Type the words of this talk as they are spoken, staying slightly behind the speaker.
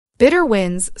Bitter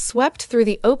winds swept through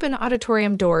the open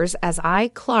auditorium doors as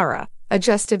I, Clara,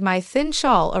 adjusted my thin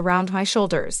shawl around my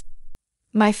shoulders.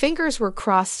 My fingers were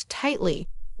crossed tightly,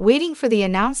 waiting for the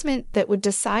announcement that would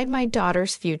decide my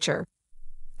daughter's future.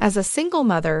 As a single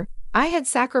mother, I had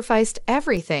sacrificed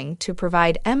everything to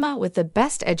provide Emma with the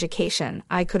best education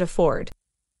I could afford.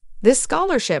 This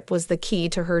scholarship was the key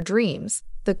to her dreams,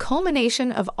 the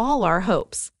culmination of all our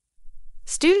hopes.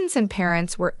 Students and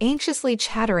parents were anxiously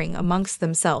chattering amongst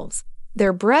themselves,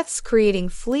 their breaths creating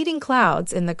fleeting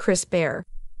clouds in the crisp air.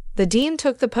 The dean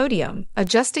took the podium,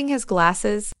 adjusting his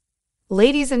glasses.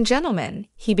 "Ladies and gentlemen,"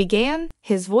 he began,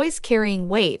 his voice carrying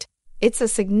weight, "it's a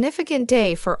significant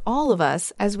day for all of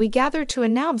us as we gather to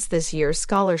announce this year's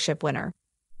scholarship winner."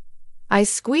 I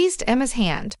squeezed Emma's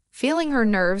hand, feeling her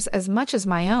nerves as much as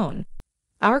my own.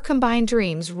 Our combined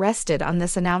dreams rested on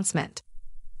this announcement.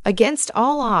 Against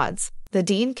all odds, the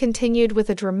dean continued with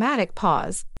a dramatic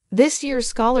pause. "This year's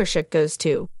scholarship goes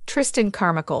to Tristan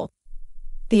Carmichael."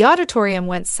 The auditorium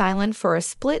went silent for a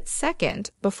split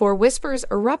second before whispers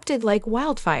erupted like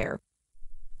wildfire.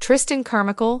 Tristan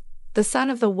Carmichael, the son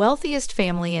of the wealthiest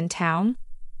family in town?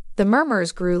 The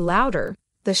murmurs grew louder,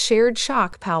 the shared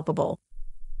shock palpable.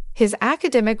 His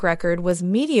academic record was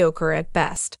mediocre at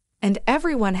best, and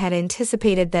everyone had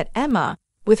anticipated that Emma,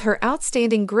 with her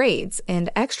outstanding grades and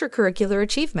extracurricular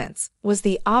achievements, was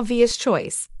the obvious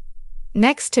choice.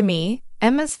 Next to me,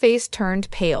 Emma's face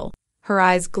turned pale, her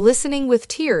eyes glistening with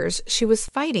tears she was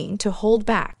fighting to hold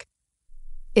back.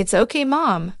 "It's okay,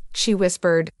 Mom," she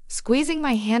whispered, squeezing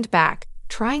my hand back,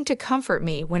 trying to comfort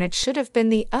me when it should have been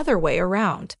the other way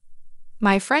around.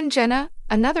 My friend Jenna,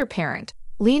 another parent,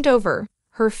 leaned over,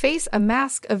 her face a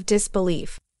mask of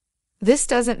disbelief. "This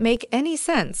doesn't make any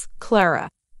sense, Clara.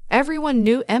 Everyone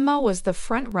knew Emma was the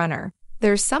front runner.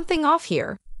 There's something off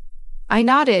here." I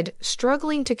nodded,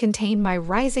 struggling to contain my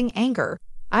rising anger.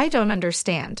 "I don't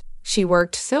understand. She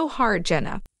worked so hard,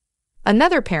 Jenna."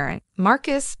 Another parent,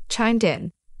 Marcus, chimed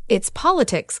in. "It's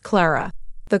politics, Clara.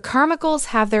 The Carmichaels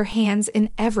have their hands in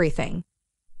everything."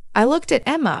 I looked at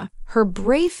Emma, her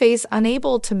brave face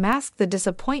unable to mask the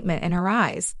disappointment in her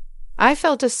eyes. I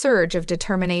felt a surge of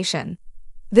determination.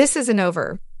 "This isn't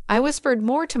over," I whispered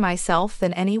more to myself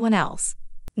than anyone else.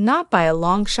 "Not by a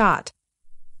long shot."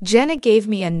 Jenna gave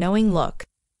me a knowing look.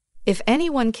 "If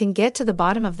anyone can get to the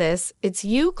bottom of this, it's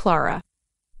you, Clara."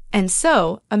 And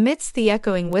so, amidst the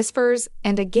echoing whispers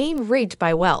and a game rigged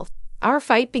by wealth, our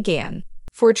fight began.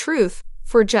 For truth,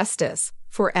 for justice,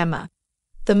 for Emma.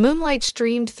 The moonlight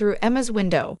streamed through Emma's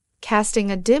window, casting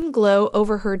a dim glow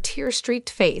over her tear-streaked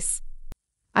face.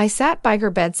 I sat by her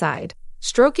bedside,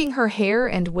 stroking her hair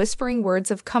and whispering words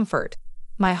of comfort,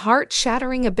 my heart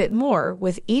shattering a bit more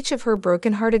with each of her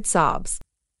broken-hearted sobs.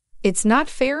 "It's not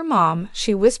fair, Mom,"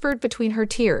 she whispered between her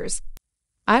tears.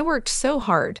 "I worked so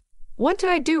hard. What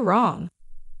did I do wrong?"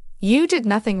 "You did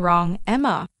nothing wrong,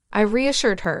 Emma," I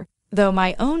reassured her, though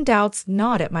my own doubts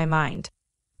gnawed at my mind.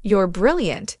 "You're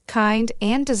brilliant, kind,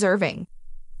 and deserving.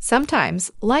 Sometimes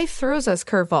life throws us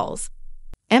curveballs."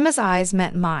 Emma's eyes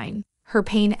met mine, her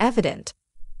pain evident.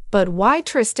 "But why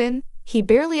Tristan? He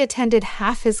barely attended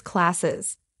half his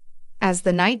classes." As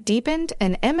the night deepened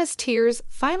and Emma's tears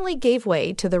finally gave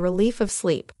way to the relief of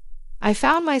sleep, I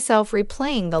found myself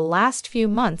replaying the last few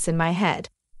months in my head.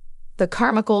 The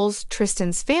Carmichaels,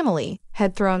 Tristan's family,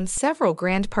 had thrown several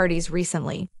grand parties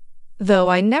recently. Though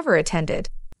I never attended,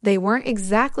 they weren't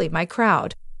exactly my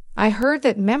crowd. I heard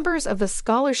that members of the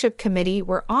scholarship committee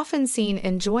were often seen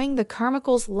enjoying the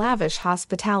Carmichaels' lavish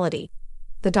hospitality.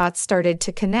 The dots started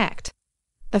to connect.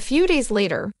 A few days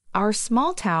later, our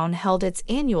small town held its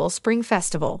annual spring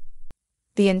festival.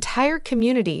 The entire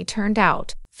community turned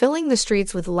out, filling the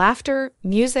streets with laughter,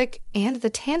 music, and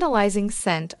the tantalizing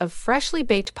scent of freshly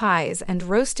baked pies and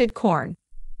roasted corn.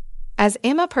 As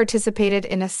Emma participated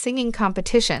in a singing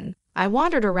competition, I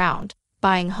wandered around,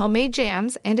 buying homemade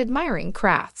jams and admiring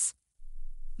crafts.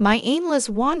 My aimless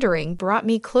wandering brought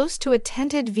me close to a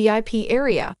tented VIP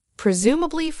area,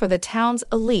 presumably for the town's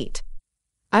elite.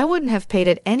 I wouldn't have paid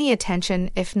it any attention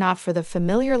if not for the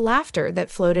familiar laughter that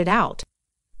floated out.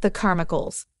 The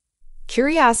Carmichaels.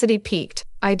 Curiosity piqued,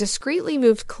 I discreetly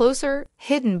moved closer,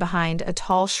 hidden behind a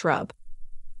tall shrub.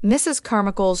 Mrs.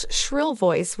 Carmichael's shrill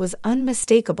voice was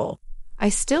unmistakable. "I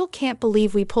still can't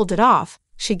believe we pulled it off,"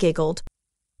 she giggled.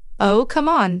 "Oh, come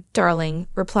on, darling,"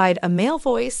 replied a male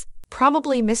voice,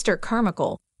 probably Mr.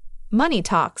 Carmichael. "Money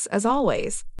talks, as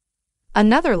always."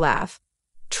 Another laugh.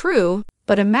 "True,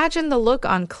 but imagine the look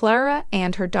on Clara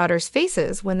and her daughter's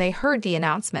faces when they heard the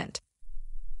announcement."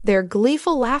 Their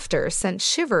gleeful laughter sent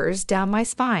shivers down my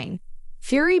spine.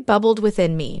 Fury bubbled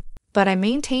within me, but I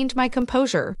maintained my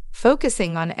composure,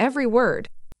 focusing on every word.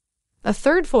 A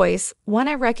third voice, one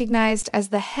I recognized as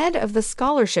the head of the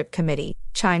scholarship committee,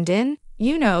 chimed in,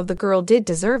 "You know, the girl did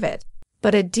deserve it.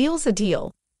 But a deal's a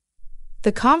deal."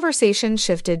 The conversation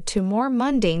shifted to more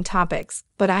mundane topics,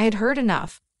 but I had heard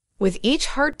enough. With each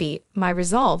heartbeat, my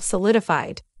resolve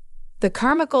solidified. The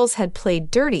Carmichaels had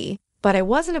played dirty, but I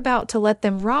wasn't about to let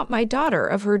them rob my daughter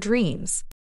of her dreams.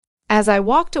 As I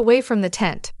walked away from the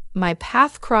tent, my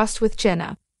path crossed with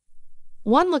Jenna.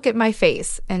 One look at my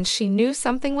face, and she knew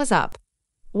something was up.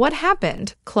 "What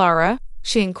happened, Clara?"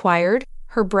 she inquired,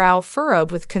 her brow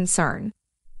furrowed with concern.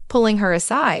 Pulling her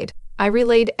aside, I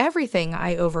relayed everything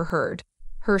I overheard.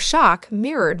 Her shock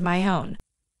mirrored my own.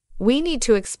 "We need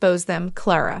to expose them,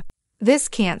 Clara. This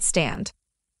can't stand."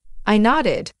 I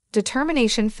nodded,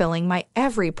 determination filling my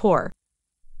every pore.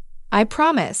 "I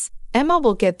promise, Emma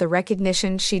will get the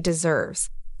recognition she deserves,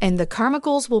 and the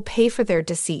Carmichaels will pay for their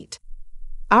deceit."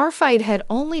 Our fight had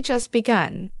only just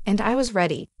begun, and I was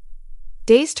ready.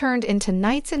 Days turned into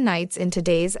nights and nights into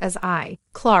days as I,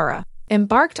 Clara,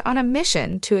 embarked on a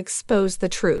mission to expose the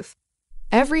truth.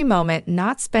 Every moment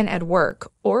not spent at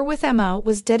work or with Emma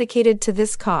was dedicated to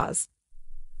this cause.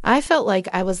 I felt like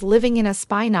I was living in a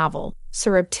spy novel,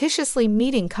 surreptitiously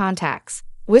meeting contacts,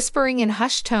 whispering in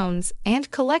hushed tones,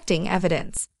 and collecting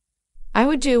evidence. I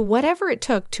would do whatever it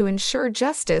took to ensure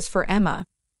justice for Emma.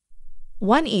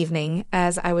 One evening,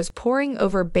 as I was poring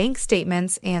over bank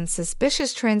statements and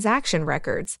suspicious transaction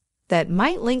records that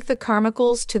might link the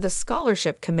Carmichaels to the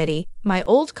scholarship committee, my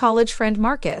old college friend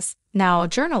Marcus, now a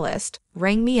journalist,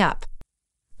 rang me up.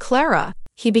 "Clara,"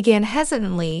 he began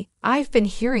hesitantly, "I've been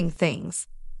hearing things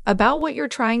about what you're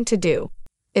trying to do.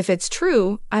 If it's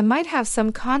true, I might have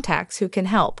some contacts who can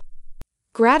help."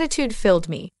 Gratitude filled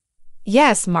me.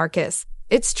 "Yes, Marcus,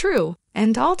 it's true,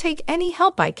 and I'll take any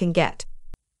help I can get."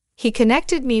 He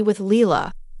connected me with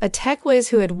Leela, a tech whiz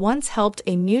who had once helped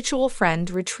a mutual friend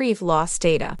retrieve lost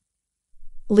data.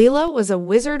 Leela was a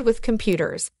wizard with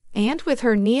computers, and with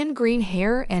her neon green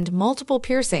hair and multiple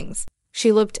piercings,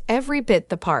 she looked every bit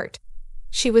the part.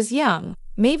 She was young,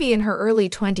 maybe in her early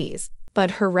 20s,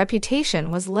 but her reputation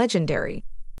was legendary.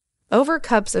 Over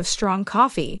cups of strong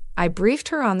coffee, I briefed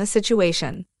her on the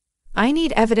situation. "I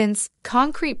need evidence,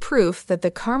 concrete proof that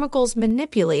the Carmichaels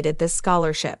manipulated this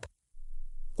scholarship."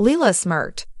 Leela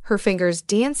smirked, her fingers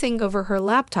dancing over her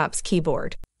laptop's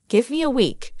keyboard. "Give me a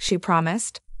week," she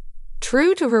promised.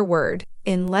 True to her word,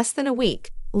 in less than a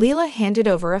week, Leela handed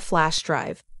over a flash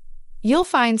drive. "You'll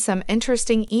find some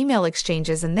interesting email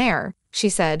exchanges in there," she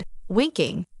said,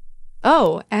 winking.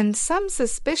 "Oh, and some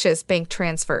suspicious bank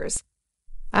transfers."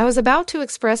 I was about to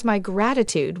express my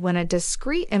gratitude when a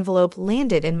discreet envelope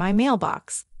landed in my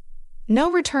mailbox. No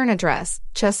return address,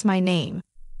 just my name.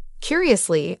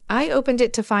 Curiously, I opened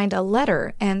it to find a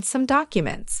letter and some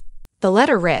documents. The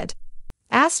letter read,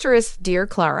 "Dear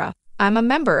Clara, I'm a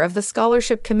member of the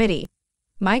scholarship committee.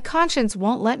 My conscience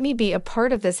won't let me be a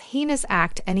part of this heinous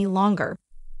act any longer.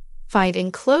 Find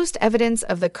enclosed evidence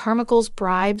of the Carmichaels'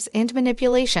 bribes and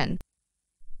manipulation.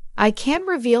 I can't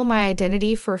reveal my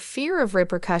identity for fear of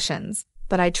repercussions,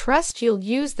 but I trust you'll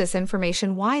use this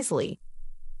information wisely.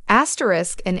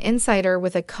 An insider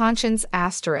with a conscience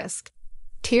asterisk."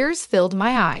 Tears filled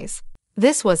my eyes.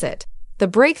 This was it, the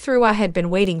breakthrough I had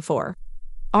been waiting for.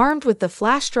 Armed with the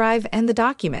flash drive and the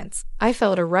documents, I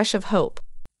felt a rush of hope.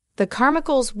 The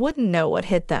Carmichaels wouldn't know what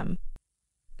hit them.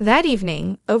 That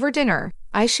evening, over dinner,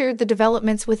 I shared the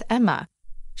developments with Emma.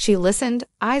 She listened,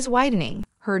 eyes widening,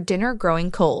 her dinner growing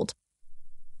cold.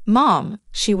 "Mom,"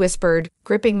 she whispered,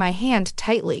 gripping my hand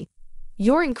tightly,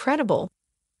 "you're incredible."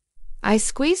 I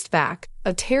squeezed back,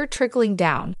 a tear trickling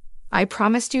down. "I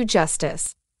promised you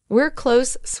justice. We're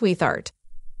close, sweetheart."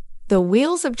 The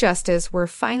wheels of justice were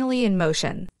finally in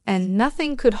motion, and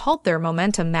nothing could halt their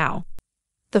momentum now.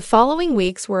 The following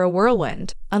weeks were a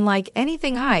whirlwind, unlike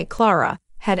anything I, Clara,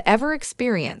 had ever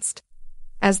experienced.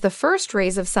 As the first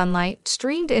rays of sunlight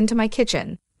streamed into my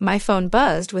kitchen, my phone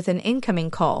buzzed with an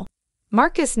incoming call.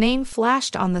 Marcus' name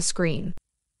flashed on the screen.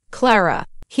 "Clara,"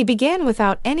 he began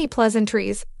without any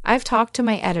pleasantries, "I've talked to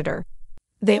my editor.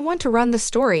 They want to run the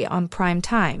story on prime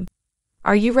time.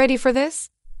 Are you ready for this?"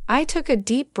 I took a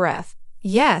deep breath.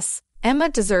 Yes, Emma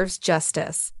deserves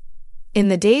justice. In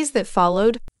the days that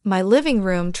followed, my living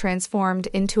room transformed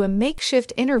into a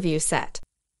makeshift interview set.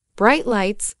 Bright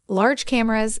lights, large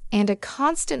cameras, and a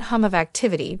constant hum of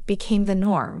activity became the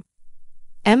norm.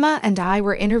 Emma and I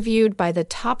were interviewed by the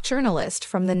top journalist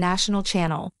from the national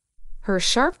channel. Her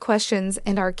sharp questions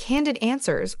and our candid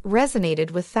answers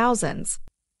resonated with thousands.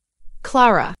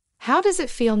 "Clara, how does it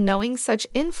feel knowing such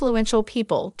influential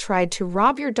people tried to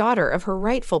rob your daughter of her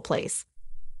rightful place?"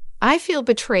 "I feel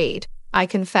betrayed," I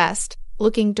confessed,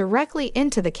 looking directly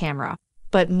into the camera.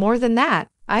 But more than that,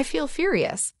 I feel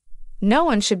furious. No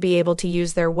one should be able to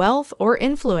use their wealth or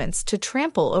influence to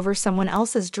trample over someone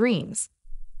else's dreams.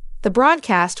 The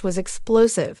broadcast was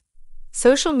explosive.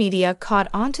 Social media caught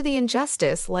on to the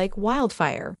injustice like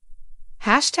wildfire.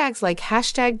 Hashtags like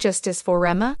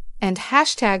 #JusticeForEmma and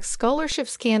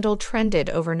 #ScholarshipScandal trended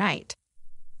overnight.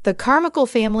 The Carmichael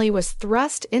family was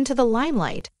thrust into the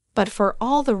limelight, but for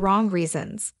all the wrong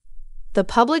reasons. The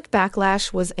public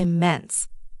backlash was immense.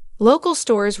 Local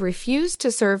stores refused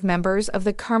to serve members of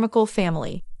the Carmichael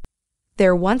family.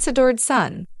 Their once adored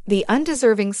son, the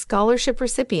undeserving scholarship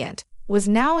recipient, was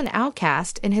now an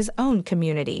outcast in his own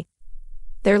community.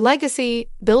 Their legacy,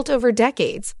 built over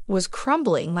decades, was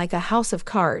crumbling like a house of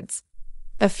cards.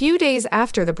 A few days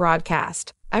after the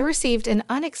broadcast, I received an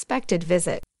unexpected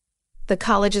visit. The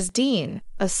college's dean,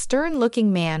 a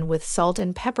stern-looking man with salt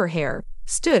and pepper hair,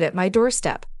 stood at my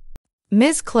doorstep.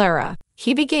 "Ms. Clara,"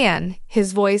 he began,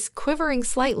 his voice quivering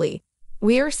slightly,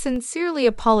 "we are sincerely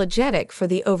apologetic for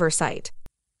the oversight.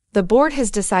 The board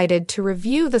has decided to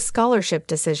review the scholarship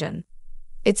decision."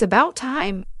 "It's about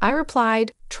time," I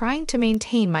replied, trying to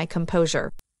maintain my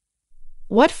composure.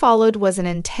 What followed was an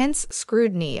intense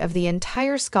scrutiny of the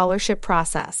entire scholarship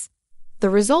process. The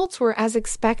results were as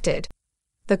expected.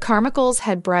 The Carmichaels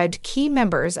had bribed key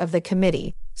members of the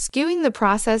committee, skewing the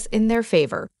process in their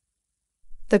favor.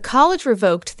 The college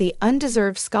revoked the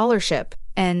undeserved scholarship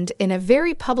and, in a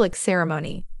very public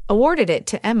ceremony, awarded it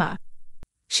to Emma.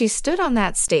 She stood on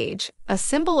that stage, a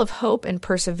symbol of hope and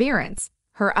perseverance,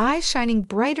 her eyes shining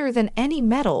brighter than any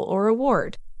medal or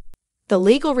award. The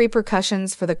legal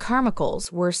repercussions for the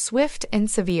Carmichaels were swift and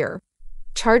severe.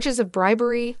 Charges of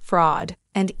bribery, fraud,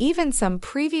 and even some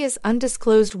previous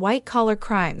undisclosed white-collar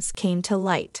crimes came to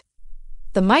light.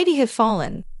 The mighty had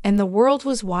fallen, and the world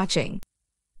was watching.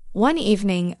 One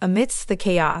evening, amidst the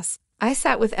chaos, I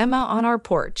sat with Emma on our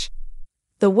porch.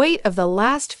 The weight of the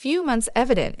last few months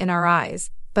evident in our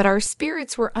eyes, but our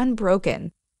spirits were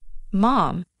unbroken.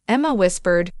 "Mom," Emma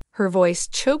whispered, her voice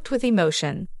choked with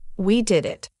emotion, "we did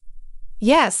it."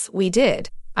 "Yes, we did,"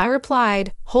 I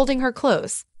replied, holding her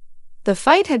close. The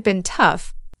fight had been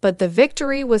tough, but the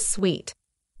victory was sweet.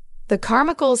 The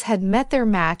Carmichaels had met their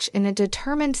match in a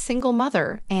determined single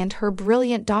mother and her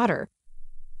brilliant daughter.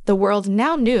 The world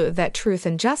now knew that truth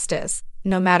and justice,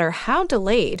 no matter how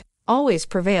delayed, always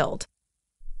prevailed.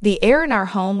 The air in our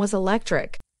home was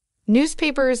electric.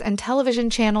 Newspapers and television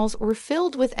channels were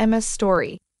filled with Emma's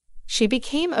story. She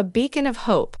became a beacon of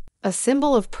hope, a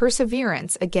symbol of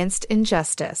perseverance against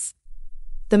injustice.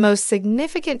 The most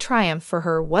significant triumph for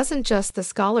her wasn't just the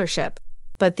scholarship,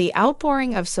 but the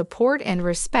outpouring of support and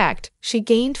respect she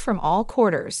gained from all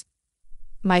quarters.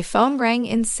 My phone rang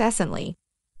incessantly.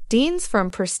 Deans from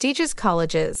prestigious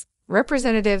colleges,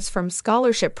 representatives from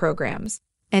scholarship programs,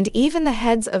 and even the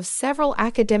heads of several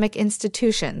academic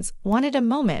institutions wanted a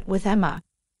moment with Emma.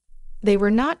 They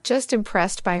were not just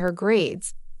impressed by her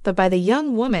grades, but by the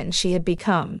young woman she had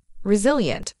become,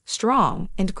 resilient, strong,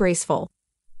 and graceful.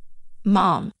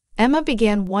 "Mom," Emma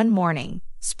began one morning,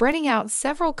 spreading out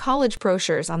several college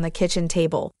brochures on the kitchen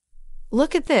table.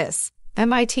 "Look at this.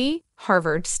 MIT,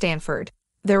 Harvard, Stanford.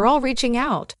 They're all reaching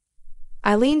out."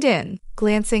 I leaned in,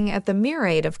 glancing at the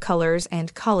myriad of colors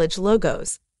and college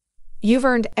logos. "You've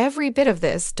earned every bit of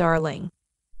this, darling."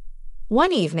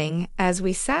 One evening, as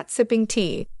we sat sipping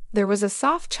tea, there was a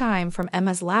soft chime from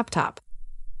Emma's laptop.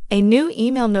 A new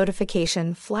email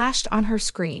notification flashed on her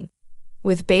screen.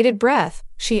 With bated breath,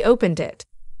 she opened it.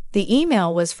 The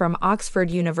email was from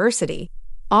Oxford University,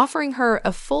 offering her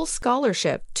a full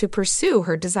scholarship to pursue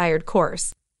her desired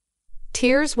course.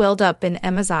 Tears welled up in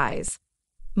Emma's eyes.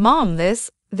 "Mom, this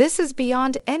is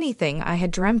beyond anything I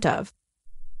had dreamt of."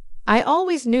 "I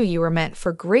always knew you were meant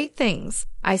for great things,"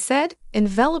 I said,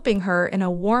 enveloping her in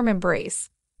a warm embrace.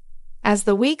 As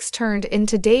the weeks turned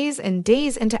into days and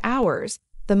days into hours,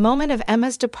 the moment of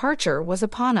Emma's departure was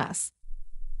upon us.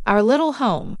 Our little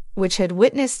home, which had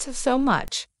witnessed so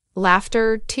much,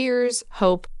 laughter, tears,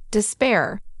 hope,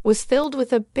 despair, was filled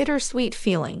with a bittersweet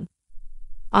feeling.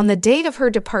 On the date of her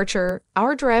departure,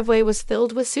 our driveway was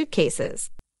filled with suitcases.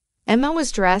 Emma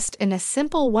was dressed in a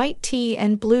simple white tee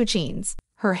and blue jeans,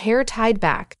 her hair tied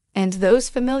back, and those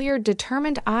familiar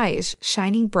determined eyes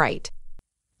shining bright.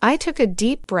 I took a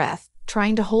deep breath,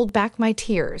 trying to hold back my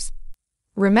tears.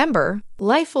 "Remember,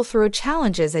 life will throw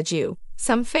challenges at you,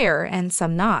 some fair and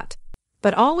some not.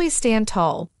 But always stand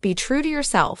tall, be true to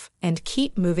yourself, and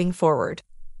keep moving forward."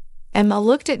 Emma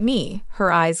looked at me,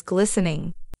 her eyes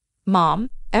glistening. "Mom,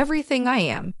 everything I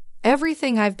am,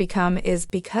 everything I've become is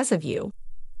because of you.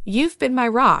 You've been my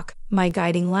rock, my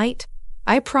guiding light.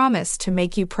 I promise to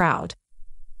make you proud."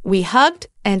 We hugged,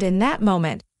 and in that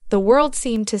moment, the world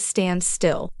seemed to stand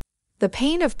still. The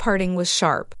pain of parting was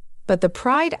sharp, but the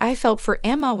pride I felt for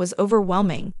Emma was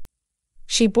overwhelming.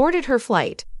 She boarded her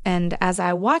flight, and as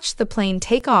I watched the plane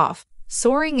take off,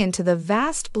 soaring into the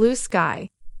vast blue sky,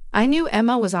 I knew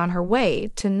Emma was on her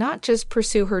way to not just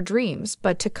pursue her dreams,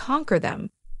 but to conquer them.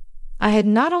 I had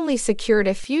not only secured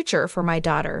a future for my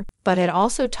daughter, but had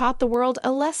also taught the world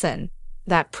a lesson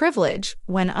that privilege,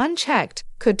 when unchecked,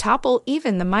 could topple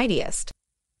even the mightiest.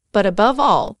 But above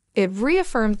all, it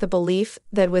reaffirmed the belief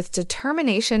that with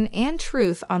determination and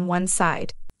truth on one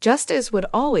side, justice would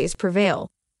always prevail.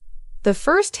 The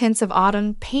first hints of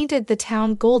autumn painted the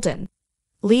town golden.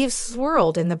 Leaves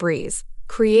swirled in the breeze,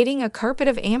 creating a carpet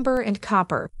of amber and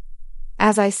copper.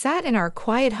 As I sat in our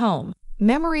quiet home,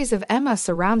 memories of Emma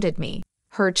surrounded me,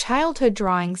 her childhood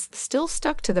drawings still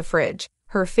stuck to the fridge,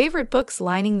 her favorite books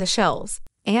lining the shelves,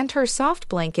 and her soft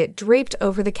blanket draped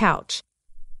over the couch.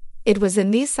 It was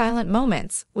in these silent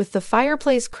moments, with the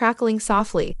fireplace crackling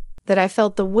softly, that I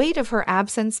felt the weight of her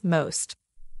absence most.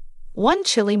 One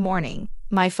chilly morning,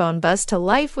 my phone buzzed to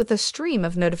life with a stream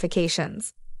of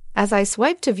notifications. As I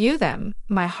swiped to view them,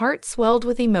 my heart swelled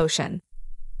with emotion.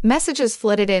 Messages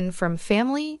flooded in from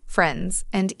family, friends,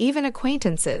 and even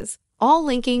acquaintances, all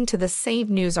linking to the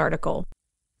same news article.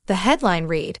 The headline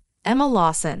read, "Emma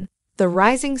Lawson, the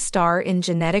rising star in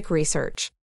genetic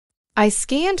research." I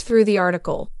scanned through the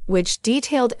article, which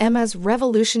detailed Emma's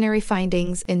revolutionary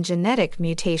findings in genetic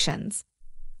mutations.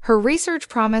 Her research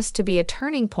promised to be a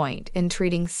turning point in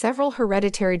treating several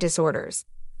hereditary disorders.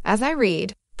 As I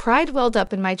read, pride welled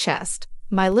up in my chest.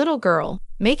 My little girl,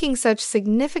 making such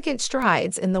significant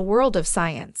strides in the world of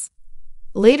science.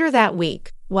 Later that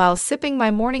week, while sipping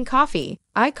my morning coffee,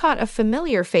 I caught a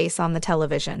familiar face on the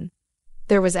television.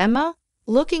 There was Emma,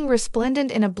 looking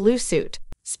resplendent in a blue suit,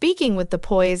 speaking with the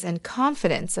poise and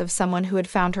confidence of someone who had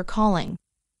found her calling.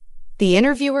 The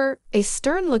interviewer, a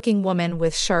stern-looking woman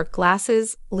with sharp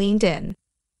glasses, leaned in.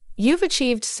 "You've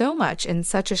achieved so much in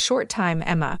such a short time,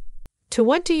 Emma. To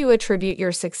what do you attribute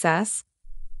your success?"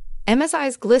 Emma's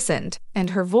eyes glistened,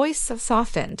 and her voice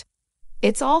softened.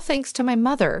 "It's all thanks to my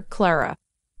mother, Clara.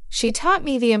 She taught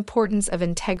me the importance of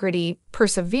integrity,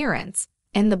 perseverance,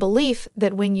 and the belief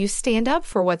that when you stand up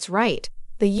for what's right,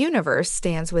 the universe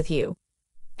stands with you.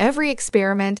 Every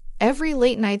experiment, every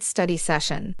late-night study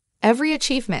session, every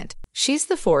achievement, she's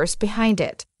the force behind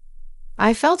it."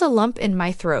 I felt a lump in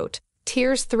my throat,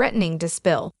 tears threatening to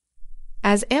spill.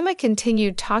 As Emma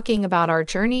continued talking about our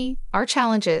journey, our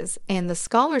challenges, and the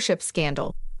scholarship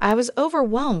scandal, I was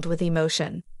overwhelmed with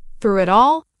emotion. Through it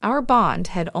all, our bond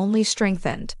had only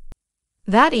strengthened.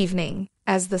 That evening,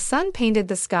 as the sun painted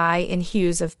the sky in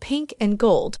hues of pink and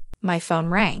gold, my phone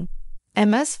rang.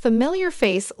 Emma's familiar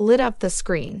face lit up the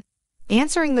screen.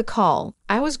 Answering the call,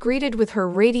 I was greeted with her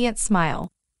radiant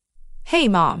smile. "Hey,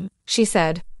 Mom," she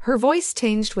said, her voice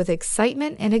tinged with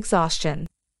excitement and exhaustion.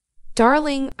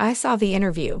 "Darling, I saw the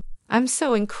interview. I'm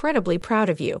so incredibly proud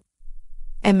of you."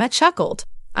 Emma chuckled.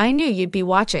 "I knew you'd be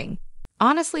watching.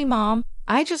 Honestly, Mom,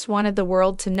 I just wanted the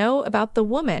world to know about the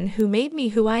woman who made me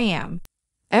who I am.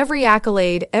 Every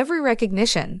accolade, every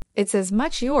recognition, it's as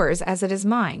much yours as it is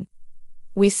mine."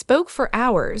 We spoke for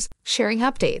hours, sharing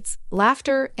updates,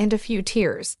 laughter, and a few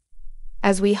tears.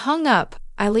 As we hung up,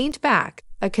 I leaned back,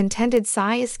 a contented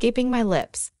sigh escaping my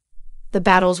lips. The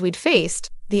battles we'd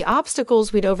faced, the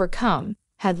obstacles we'd overcome,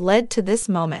 had led to this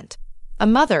moment. A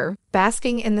mother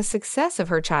basking in the success of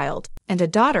her child, and a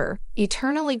daughter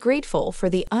eternally grateful for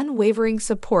the unwavering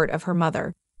support of her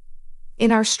mother.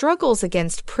 In our struggles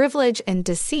against privilege and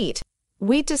deceit,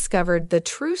 we discovered the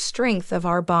true strength of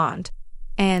our bond.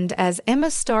 And as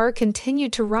Emma's star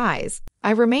continued to rise,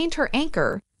 I remained her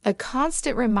anchor, a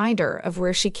constant reminder of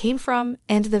where she came from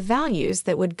and the values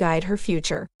that would guide her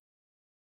future.